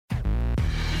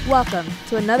Welcome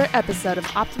to another episode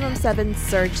of Optimum 7's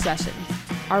Surge Sessions,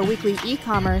 our weekly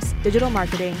e-commerce, digital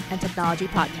marketing, and technology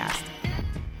podcast.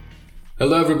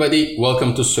 Hello, everybody.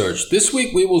 Welcome to Surge. This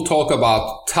week, we will talk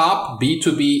about top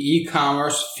B2B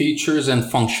e-commerce features and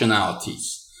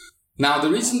functionalities. Now,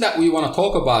 the reason that we want to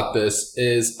talk about this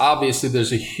is obviously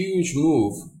there's a huge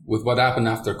move with what happened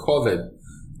after COVID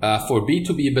for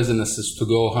B2B businesses to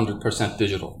go 100%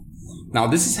 digital. Now,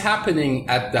 this is happening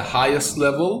at the highest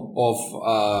level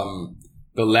of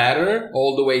the ladder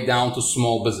all the way down to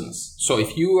small business. So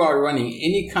if you are running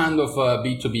any kind of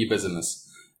B2B business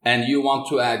and you want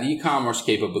to add e-commerce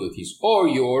capabilities, or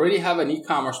you already have an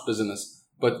e-commerce business,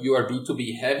 but you are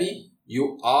B2B heavy,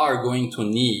 you are going to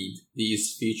need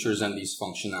these features and these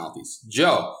functionalities.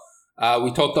 Joe,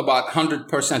 we talked about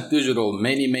 100% digital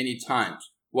many times.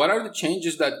 What are the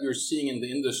changes that you're seeing in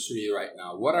the industry right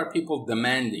now? What are people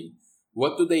demanding?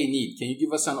 What do they need? Can you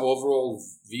give us an overall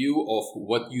view of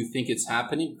what you think is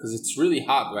happening? Because it's really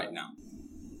hot right now.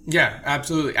 Yeah,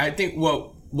 absolutely. I think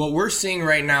what we're seeing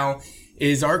right now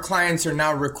is our clients are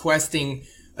now requesting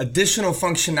additional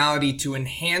functionality to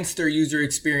enhance their user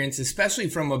experience, especially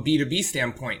from a B2B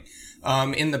standpoint.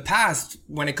 In the past,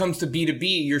 when it comes to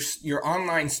B2B, your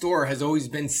online store has always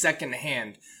been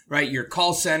secondhand, right? Your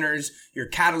call centers, your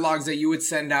catalogs that you would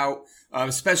send out,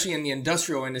 especially in the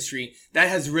industrial industry, that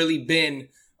has really been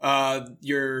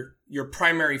your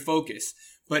primary focus.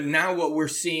 But now what we're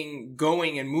seeing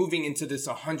going and moving into this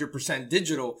 100%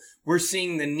 digital, we're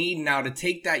seeing the need now to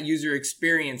take that user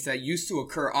experience that used to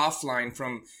occur offline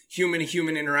from human to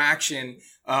human interaction.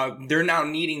 They're now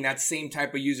needing that same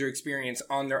type of user experience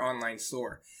on their online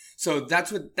store. So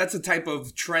that's the type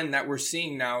of trend that we're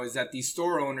seeing now, is that these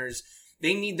store owners,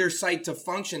 they need their site to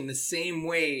function the same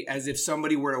way as if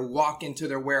somebody were to walk into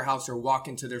their warehouse or walk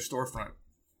into their storefront.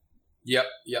 Yep.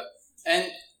 And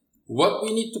what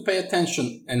we need to pay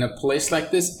attention in a place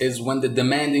like this is when the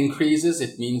demand increases,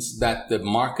 it means that the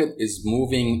market is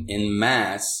moving in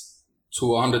mass to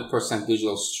 100%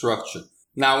 digital structure.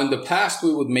 Now, in the past,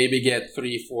 we would maybe get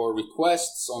 3-4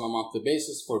 requests on a monthly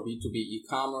basis for B2B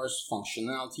e-commerce,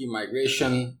 functionality,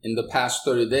 migration. In the past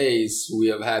 30 days, we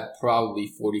have had probably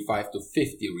 45 to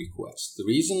 50 requests. The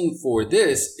reason for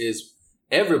this is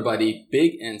everybody,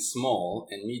 big and small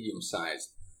and medium-sized,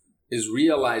 is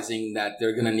realizing that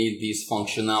they're going to need these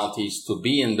functionalities to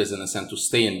be in business and to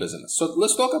stay in business. So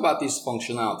let's talk about these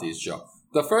functionalities, Joe.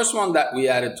 The first one that we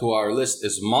added to our list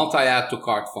is multi-add to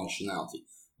cart functionality.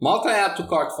 Multi-add to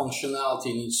cart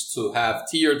functionality needs to have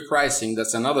tiered pricing.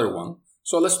 That's another one.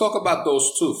 So let's talk about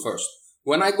those two first.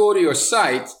 When I go to your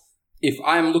site, if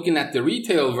I'm looking at the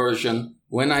retail version,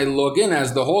 when I log in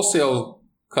as the wholesale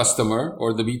customer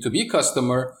or the B2B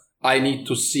customer, I need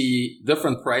to see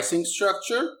different pricing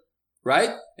structure,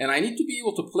 right? And I need to be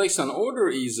able to place an order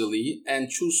easily and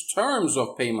choose terms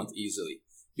of payment easily,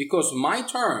 because my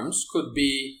terms could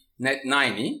be net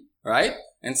 90, right?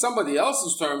 And somebody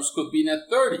else's terms could be net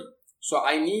 30. So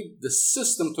I need the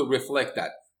system to reflect that.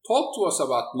 Talk to us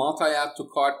about multi-add to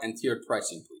cart and tiered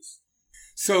pricing, please.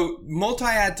 So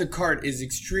multi-add to cart is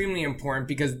extremely important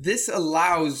because this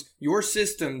allows your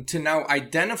system to now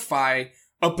identify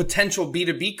a potential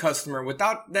B2B customer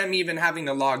without them even having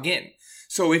to log in.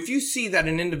 So if you see that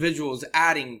an individual is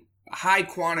adding high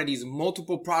quantities of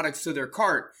multiple products to their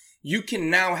cart, you can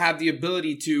now have the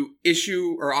ability to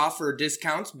issue or offer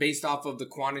discounts based off of the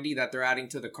quantity that they're adding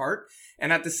to the cart.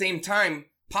 And at the same time,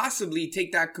 possibly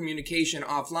take that communication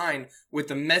offline with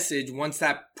a message once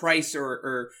that price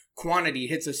or quantity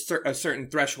hits a certain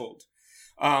threshold.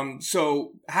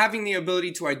 So having the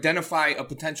ability to identify a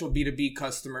potential B2B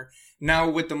customer. Now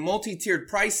with the multi-tiered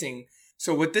pricing,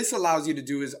 so what this allows you to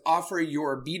do is offer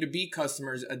your B2B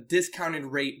customers a discounted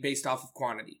rate based off of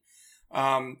quantity.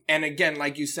 And again,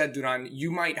 like you said, Duran,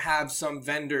 you might have some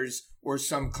vendors or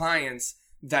some clients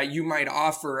that you might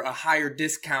offer a higher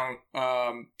discount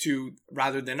to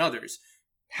rather than others.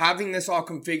 Having this all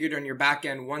configured on your back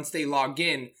end, once they log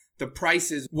in, the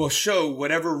prices will show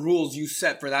whatever rules you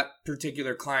set for that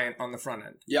particular client on the front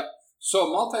end. Yep.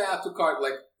 So multi-add to cart,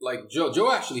 like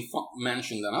Joe actually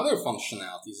mentioned another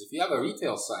functionalities. If you have a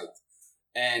retail site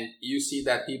and you see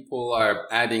that people are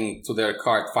adding to their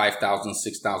cart $5,000,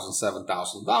 $6,000,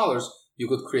 $7,000, you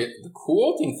could create the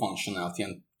quoting functionality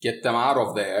and get them out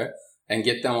of there and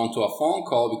get them onto a phone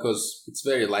call, because it's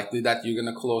very likely that you're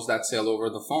going to close that sale over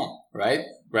the phone, right?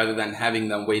 Rather than having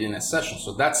them wait in a session.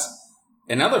 So that's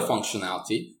another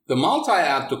functionality. The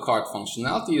multi-add to cart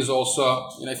functionality is also,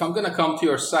 if I'm going to come to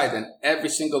your site and every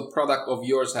single product of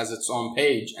yours has its own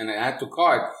page and an add to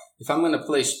cart, if I'm going to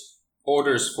place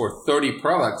orders for 30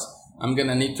 products, I'm going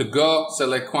to need to go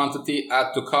select quantity,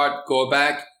 add to cart, go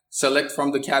back, select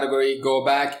from the category, go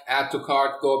back, add to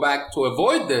cart, go back. To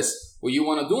avoid this, what you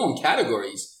want to do on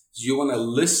categories is you want to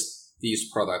list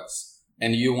these products,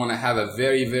 and you want to have a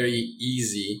very, very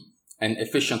easy and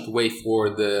efficient way for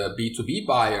the B2B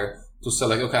buyer to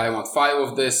select, okay, I want 5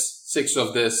 of this, 6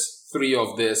 of this, 3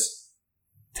 of this,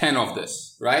 10 of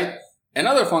this, right?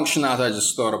 Another functionality I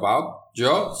just thought about,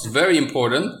 Joe, it's very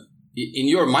important. In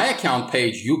your My Account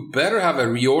page, you better have a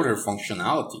reorder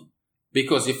functionality.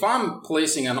 Because if I'm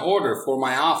placing an order for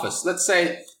my office, let's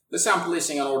say I'm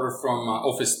placing an order from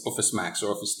Office Max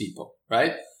or Office Depot,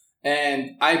 right?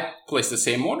 And I place the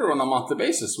same order on a monthly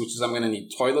basis, which is I'm going to need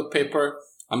toilet paper,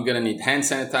 I'm going to need hand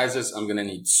sanitizers, I'm going to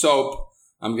need soap,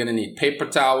 I'm going to need paper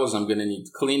towels, I'm going to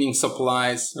need cleaning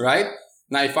supplies, right?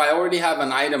 Now, if I already have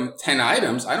an item, 10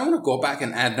 items, I don't want to go back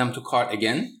and add them to cart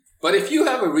again. But if you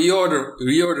have a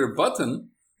reorder button,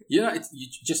 you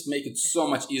just make it so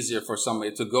much easier for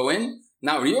somebody to go in.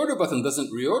 Now, reorder button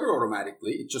doesn't reorder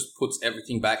automatically. It just puts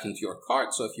everything back into your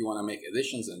cart. So if you want to make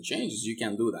additions and changes, you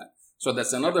can do that. So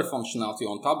that's another functionality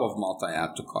on top of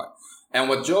multi-add to cart. And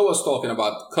what Joe was talking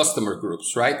about, customer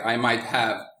groups, right? I might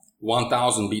have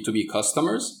 1,000 B2B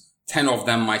customers. 10 of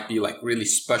them might be like really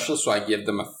special. So I give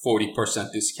them a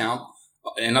 40% discount.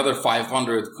 Another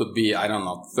 500 could be,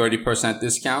 30%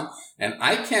 discount.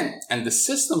 And the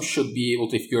system should be able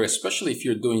to, especially if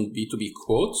you're doing B2B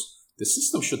quotes, the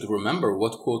system should remember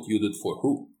what quote you did for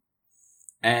who.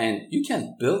 And you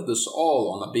can build this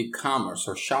all on a BigCommerce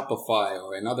or Shopify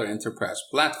or another enterprise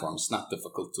platform. It's not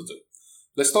difficult to do.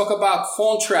 Let's talk about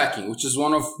phone tracking, which is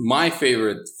one of my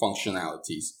favorite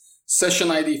functionalities.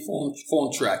 Session ID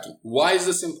phone tracking. Why is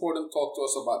this important? Talk to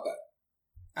us about that.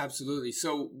 Absolutely.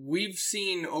 So we've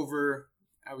seen over,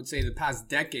 I would say, the past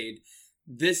decade,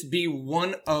 this be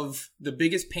one of the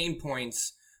biggest pain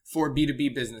points for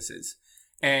B2B businesses.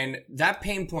 And that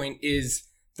pain point is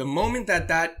the moment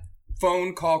that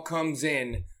phone call comes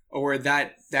in or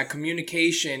that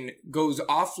communication goes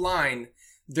offline,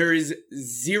 there is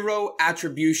zero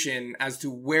attribution as to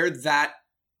where that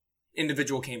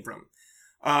individual came from.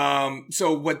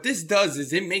 So what this does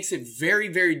is it makes it very,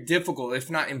 very difficult, if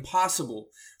not impossible,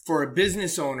 for a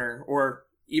business owner or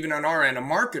even on our end, a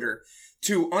marketer,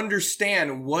 to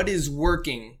understand what is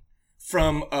working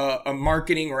from a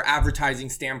marketing or advertising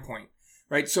standpoint,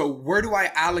 right? So where do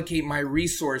I allocate my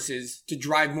resources to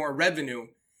drive more revenue?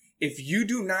 If you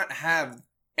do not have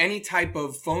any type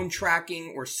of phone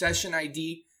tracking or session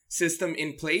ID system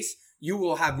in place, you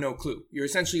will have no clue. You're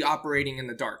essentially operating in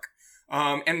the dark.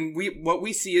 And what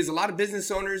we see is a lot of business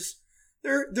owners,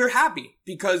 they're happy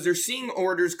because they're seeing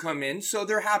orders come in. So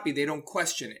they're happy. They don't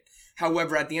question it.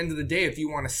 However, at the end of the day, if you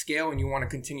want to scale and you want to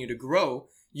continue to grow,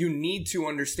 you need to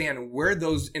understand where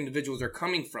those individuals are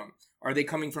coming from. Are they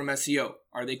coming from SEO?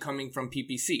 Are they coming from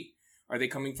PPC? Are they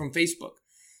coming from Facebook?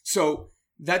 So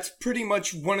that's pretty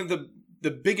much one of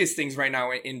the biggest things right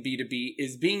now in B2B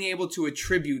is being able to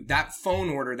attribute that phone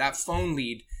order, that phone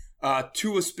lead,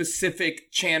 to a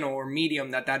specific channel or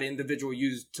medium that individual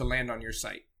used to land on your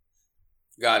site.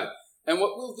 Got it. And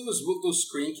what we'll do is we'll do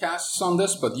screencasts on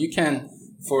this, but you can,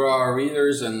 for our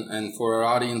readers and for our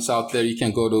audience out there, you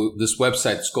can go to this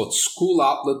website. It's called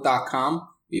schooloutlet.com.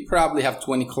 We probably have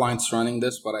 20 clients running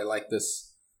this, but I like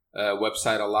this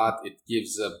website a lot. It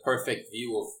gives a perfect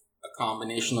view of a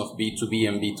combination of B2B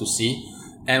and B2C.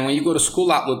 And when you go to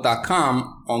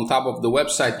schooloutlet.com, on top of the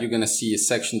website, you're going to see a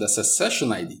section that says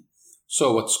session ID.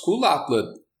 So what School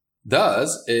Outlet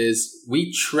does is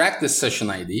we track the session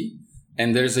ID,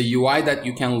 and there's a UI that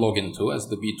you can log into as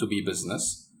the B2B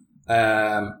business.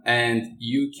 And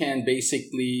you can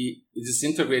basically, it's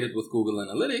integrated with Google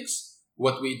Analytics.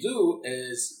 What we do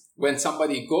is when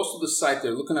somebody goes to the site,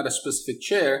 they're looking at a specific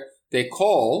chair, they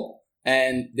call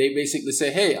and they basically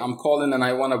say, hey, I'm calling and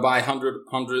I want to buy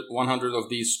 100 of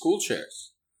these school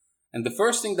chairs. And the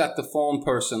first thing that the phone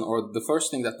person or the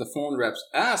first thing that the phone reps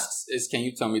asks is, can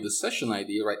you tell me the session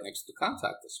ID right next to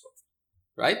contact us with,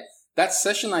 right? That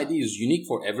session ID is unique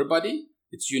for everybody.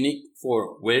 It's unique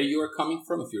for where you are coming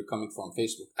from. If you're coming from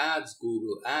Facebook ads,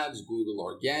 Google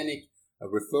organic, a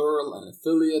referral, an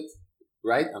affiliate,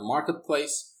 right? A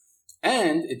marketplace.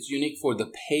 And it's unique for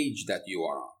the page that you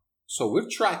are on. So we're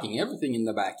tracking everything in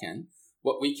the back end.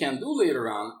 What we can do later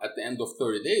on at the end of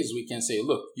 30 days, we can say,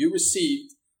 look, you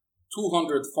received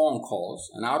 200 phone calls,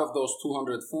 and out of those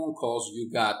 200 phone calls, you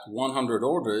got 100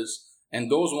 orders, and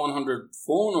those 100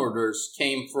 phone orders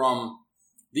came from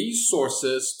these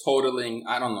sources totaling,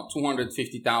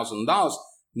 $250,000.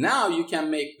 Now you can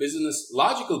make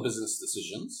logical business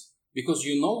decisions because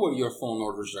you know where your phone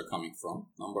orders are coming from,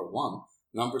 number one.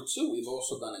 Number two, we've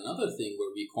also done another thing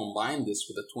where we combine this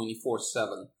with a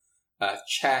 24/7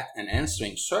 chat and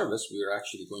answering service, we are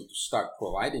actually going to start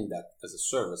providing that as a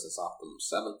service as Optimum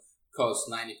 7 because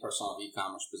 90% of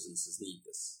e-commerce businesses need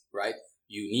this, right?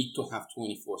 You need to have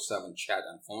 24/7 chat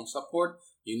and phone support.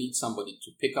 You need somebody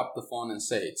to pick up the phone and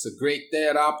say, it's a great day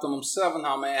at Optimum 7.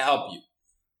 How may I help you?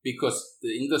 Because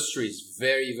the industry is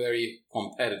very, very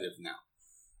competitive now.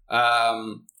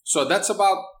 So that's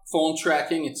about phone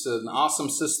tracking. It's an awesome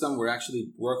system. We're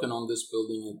actually working on this,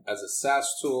 building it as a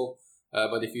SaaS tool.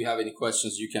 But if you have any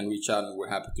questions, you can reach out and we're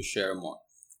happy to share more.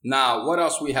 Now, what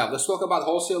else we have? Let's talk about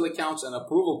wholesale accounts and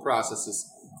approval processes.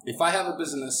 If I have a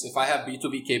business, if I have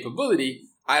B2B capability,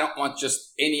 I don't want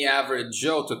just any average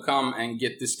Joe to come and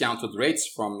get discounted rates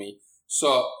from me.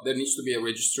 So there needs to be a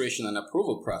registration and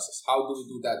approval process. How do we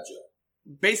do that,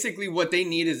 Joe? Basically, what they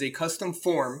need is a custom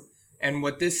form. And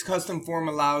what this custom form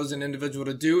allows an individual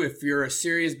to do, if you're a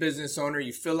serious business owner,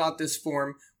 you fill out this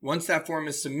form. Once that form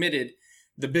is submitted,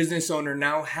 the business owner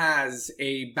now has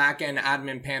a back-end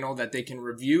admin panel that they can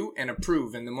review and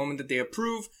approve. And the moment that they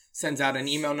approve, sends out an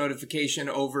email notification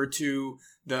over to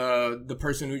the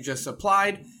person who just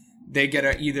applied. They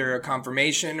get either a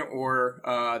confirmation or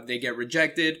they get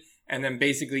rejected. And then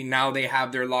basically now they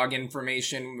have their login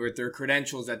information with their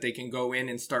credentials that they can go in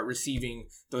and start receiving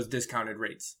those discounted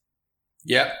rates.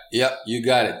 Yep, you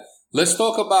got it. Let's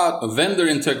talk about vendor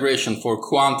integration for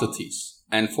quantities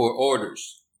and for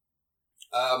orders.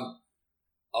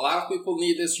 A lot of people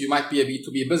need this. You might be a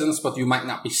B2B business, but you might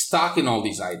not be stocking all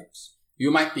these items.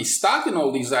 You might be stocking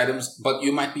all these items, but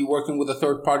you might be working with a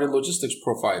third-party logistics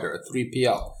provider, a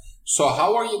 3PL. So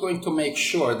how are you going to make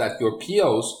sure that your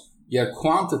POs, your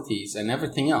quantities, and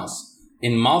everything else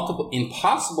in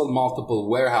possible multiple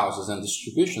warehouses and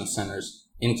distribution centers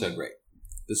integrate?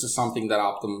 This is something that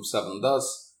Optimum 7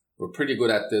 does. We're pretty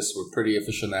good at this. We're pretty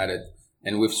efficient at it.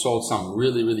 And we've solved some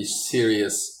really, really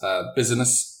serious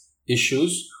business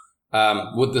issues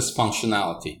with this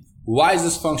functionality. Why is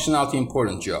this functionality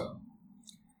important, Joe?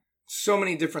 So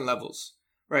many different levels,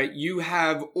 right? You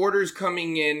have orders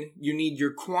coming in. You need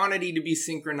your quantity to be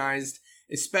synchronized,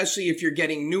 especially if you're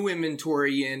getting new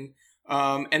inventory in.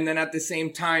 And then at the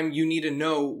same time, you need to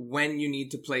know when you need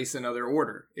to place another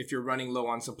order if you're running low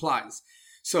on supplies.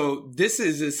 So this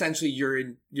is essentially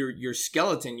your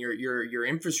skeleton, your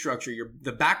infrastructure,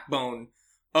 the backbone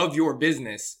of your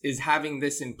business is having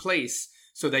this in place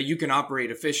so that you can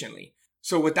operate efficiently.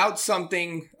 So without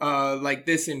something like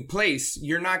this in place,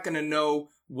 you're not going to know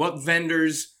what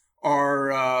vendors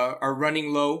are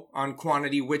running low on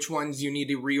quantity, which ones you need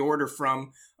to reorder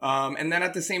from, and then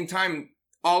at the same time,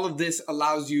 all of this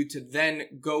allows you to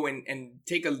then go and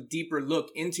take a deeper look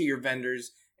into your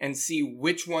vendors and see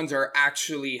which ones are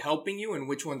actually helping you and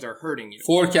which ones are hurting you.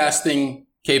 Forecasting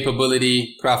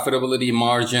capability, profitability,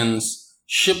 margins,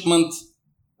 shipment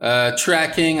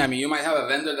tracking. I mean, you might have a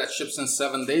vendor that ships in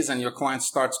 7 days and your client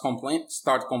start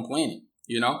complaining,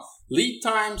 Lead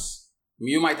times,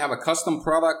 you might have a custom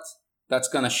product that's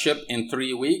going to ship in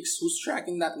 3 weeks. Who's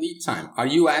tracking that lead time? Are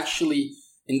you actually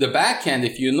in the back end,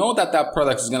 if you know that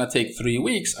product is going to take 3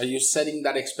 weeks, are you setting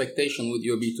that expectation with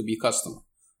your B2B customer?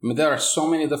 I mean, there are so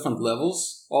many different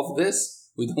levels of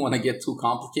this. We don't want to get too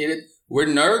complicated. We're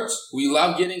nerds. We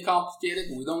love getting complicated.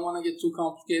 We don't want to get too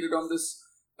complicated on this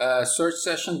search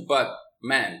session. But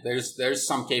man, there's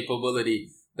some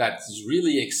capability that's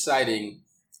really exciting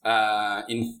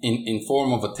in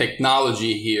form of a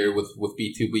technology here with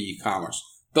B2B e-commerce.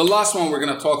 The last one we're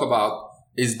going to talk about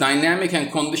is dynamic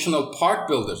and conditional part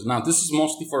builders. Now, this is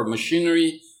mostly for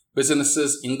machinery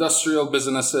businesses, industrial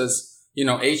businesses,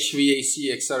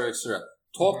 HVAC, et cetera, et cetera.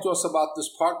 Talk to us about this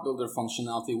part builder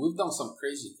functionality. We've done some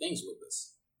crazy things with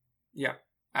this. Yeah,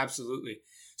 absolutely.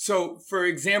 So, for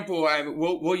example,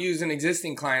 we'll use an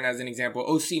existing client as an example,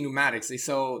 OC Pneumatics. They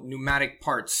sell pneumatic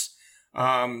parts.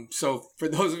 So, for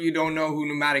those of you who don't know who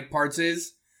pneumatic parts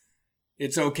is,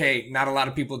 it's okay. Not a lot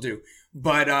of people do.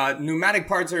 But pneumatic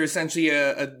parts are essentially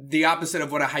the opposite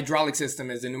of what a hydraulic system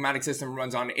is. A pneumatic system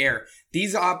runs on air.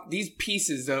 These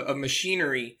pieces of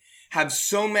machinery have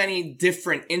so many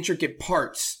different intricate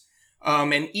parts,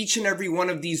 and each and every one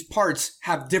of these parts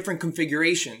have different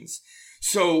configurations.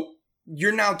 So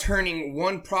you're now turning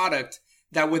one product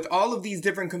that with all of these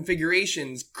different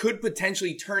configurations could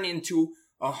potentially turn into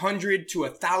 100 to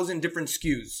 1,000 different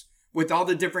SKUs with all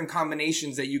the different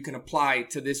combinations that you can apply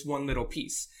to this one little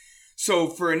piece. So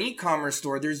for an e-commerce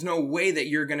store, there's no way that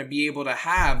you're going to be able to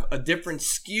have a different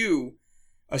SKU,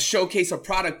 a showcase a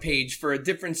product page for a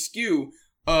different SKU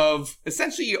of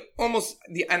essentially almost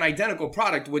an identical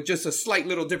product with just a slight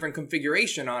little different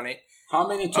configuration on it. How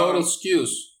many total SKUs,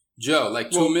 Joe?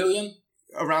 Like 2 million?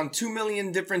 Around 2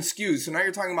 million different SKUs. So now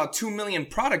you're talking about 2 million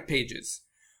product pages.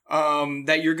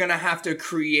 that you're going to have to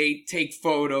create, take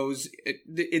photos.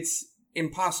 It's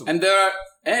impossible.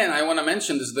 And I want to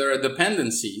mention this, there are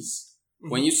dependencies.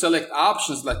 When you select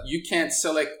options, like you can't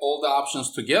select all the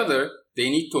options together. They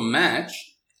need to match,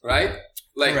 right?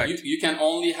 Like you can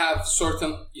only have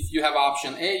certain, if you have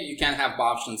option A, you can't have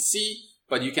option C,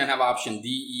 but you can have option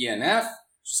D, E, and F.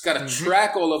 Just got to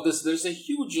track all of this. There's a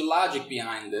huge logic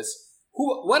behind this.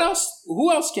 Who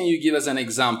else can you give as an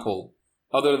example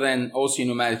other than OC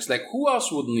Pneumatics? Like who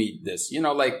else would need this? You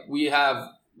know, like we have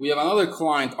another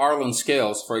client, Arlen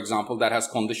Scales, for example, that has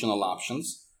conditional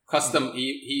options. Custom,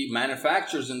 he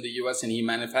manufactures in the US and he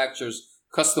manufactures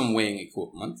custom weighing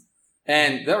equipment.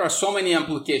 And there are so many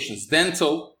applications: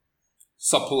 dental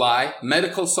supply,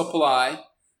 medical supply,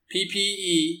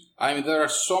 PPE. I mean, there are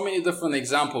so many different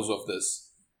examples of this.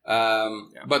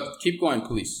 But keep going,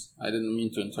 please. I didn't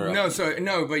mean to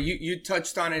interrupt. But you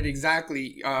touched on it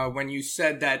exactly when you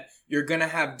said that you're going to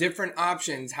have different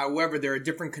options. However, there are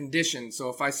different conditions. So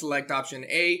if I select option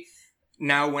A,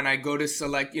 now when I go to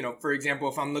select, for example,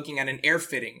 if I'm looking at an air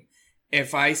fitting,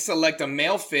 if I select a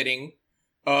male fitting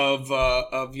of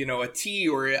a T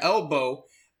or an elbow,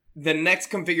 the next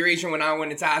configuration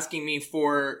when it's asking me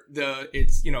for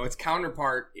its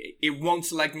counterpart, it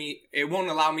won't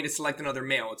allow me to select another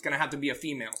male. It's going to have to be a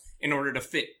female in order to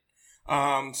fit.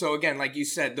 So again, like you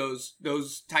said,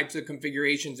 those types of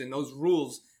configurations and those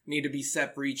rules need to be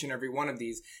set for each and every one of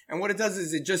these. And what it does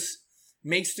is it just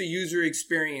makes the user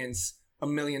experience a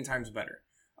million times better.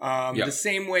 The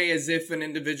same way as if an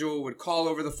individual would call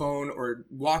over the phone or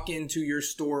walk into your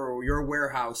store or your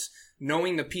warehouse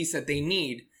knowing the piece that they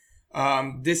need.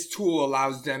 This tool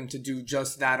allows them to do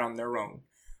just that on their own.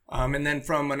 And then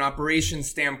from an operations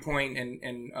standpoint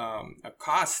and a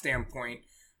cost standpoint,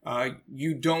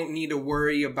 you don't need to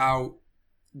worry about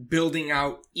building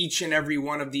out each and every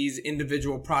one of these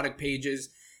individual product pages,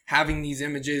 having these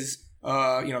images,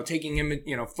 taking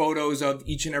photos of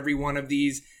each and every one of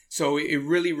these. So it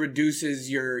really reduces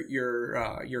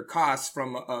your costs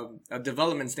from a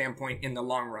development standpoint in the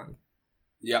long run.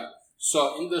 Yeah.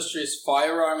 So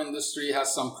firearm industry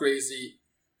has some crazy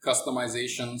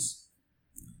customizations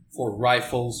for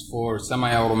rifles, for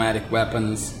semi-automatic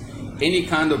weapons, any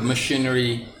kind of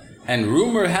machinery. And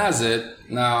rumor has it,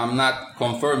 now I'm not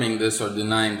confirming this or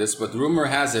denying this, but rumor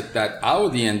has it that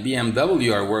Audi and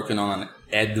BMW are working on an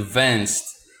advanced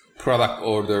product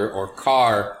order or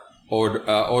car or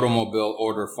automobile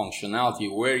order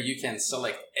functionality where you can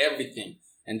select everything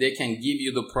and they can give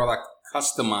you the product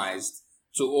customized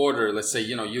to order. Let's say,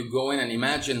 you go in and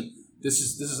imagine this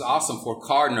is awesome for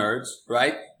car nerds,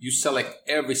 right? You select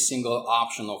every single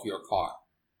option of your car.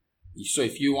 So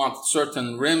if you want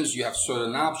certain rims, you have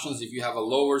certain options. If you have a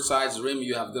lower size rim,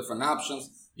 you have different options.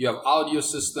 You have audio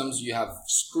systems, you have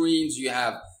screens,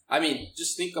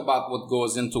 just think about what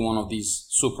goes into one of these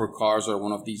supercars or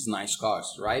one of these nice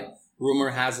cars, right? Rumor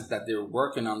has it that they're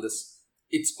working on this.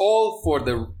 It's all for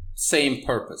the same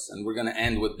purpose. And we're going to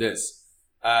end with this.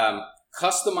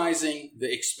 Customizing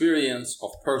the experience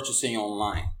of purchasing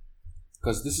online.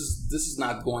 Because this is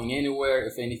not going anywhere.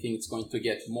 If anything, it's going to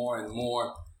get more and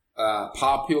more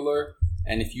popular.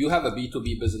 And if you have a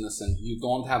B2B business and you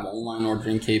don't have online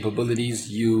ordering capabilities,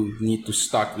 you need to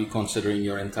start reconsidering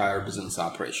your entire business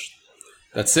operation.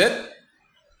 That's it?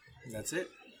 That's it.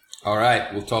 All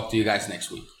right. We'll talk to you guys next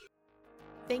week.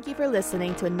 Thank you for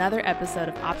listening to another episode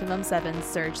of Optimum 7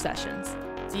 Surge Sessions.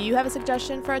 Do you have a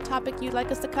suggestion for a topic you'd like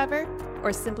us to cover?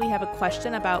 Or simply have a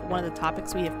question about one of the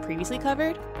topics we have previously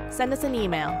covered? Send us an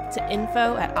email to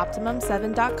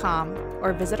info@optimum7.com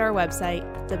or visit our website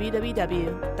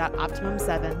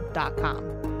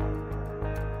www.optimum7.com.